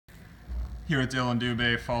Here with Dillon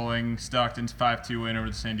Dube following Stockton's 5-2 win over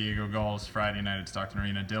the San Diego Gulls Friday night at Stockton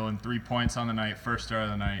Arena. Dillon, 3 points on the night, first star of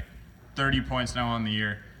the night, 30 points now on the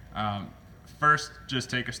year. First, just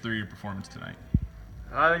take us through your performance tonight.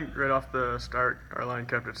 I think right off the start, our line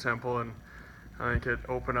kept it simple, and I think it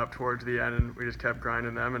opened up towards the end, and we just kept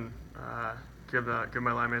grinding them and give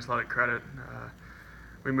my line mates a lot of credit.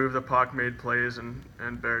 We moved the puck, made plays, and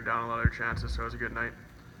bared down a lot of their chances, so it was a good night.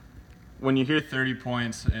 When you hear 30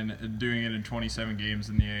 points and doing it in 27 games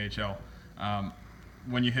in the AHL,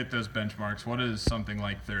 when you hit those benchmarks, what does something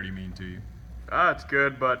like 30 mean to you? It's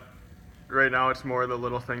good, but right now it's more the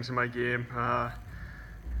little things in my game.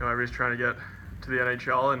 Everybody's trying to get to the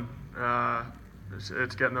NHL, and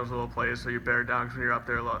it's getting those little plays so you bear down, because when you're up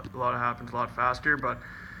there, a lot happens a lot faster. But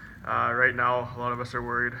right now, a lot of us are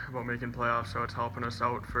worried about making playoffs, so it's helping us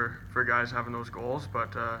out for guys having those goals.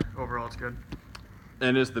 But overall, it's good.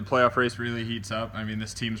 And as the playoff race really heats up, I mean,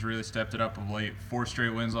 this team's really stepped it up of late. 4 straight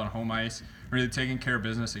wins on home ice, really taking care of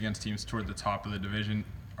business against teams toward the top of the division.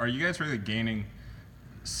 Are you guys really gaining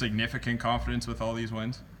significant confidence with all these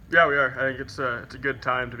wins? Yeah, we are. I think it's a good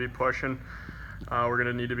time to be pushing. We're going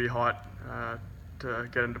to need to be hot to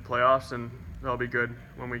get into playoffs, and that'll be good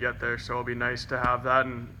when we get there. So it'll be nice to have that,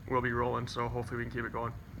 and we'll be rolling. So hopefully we can keep it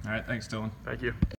going. All right, thanks, Dillon. Thank you.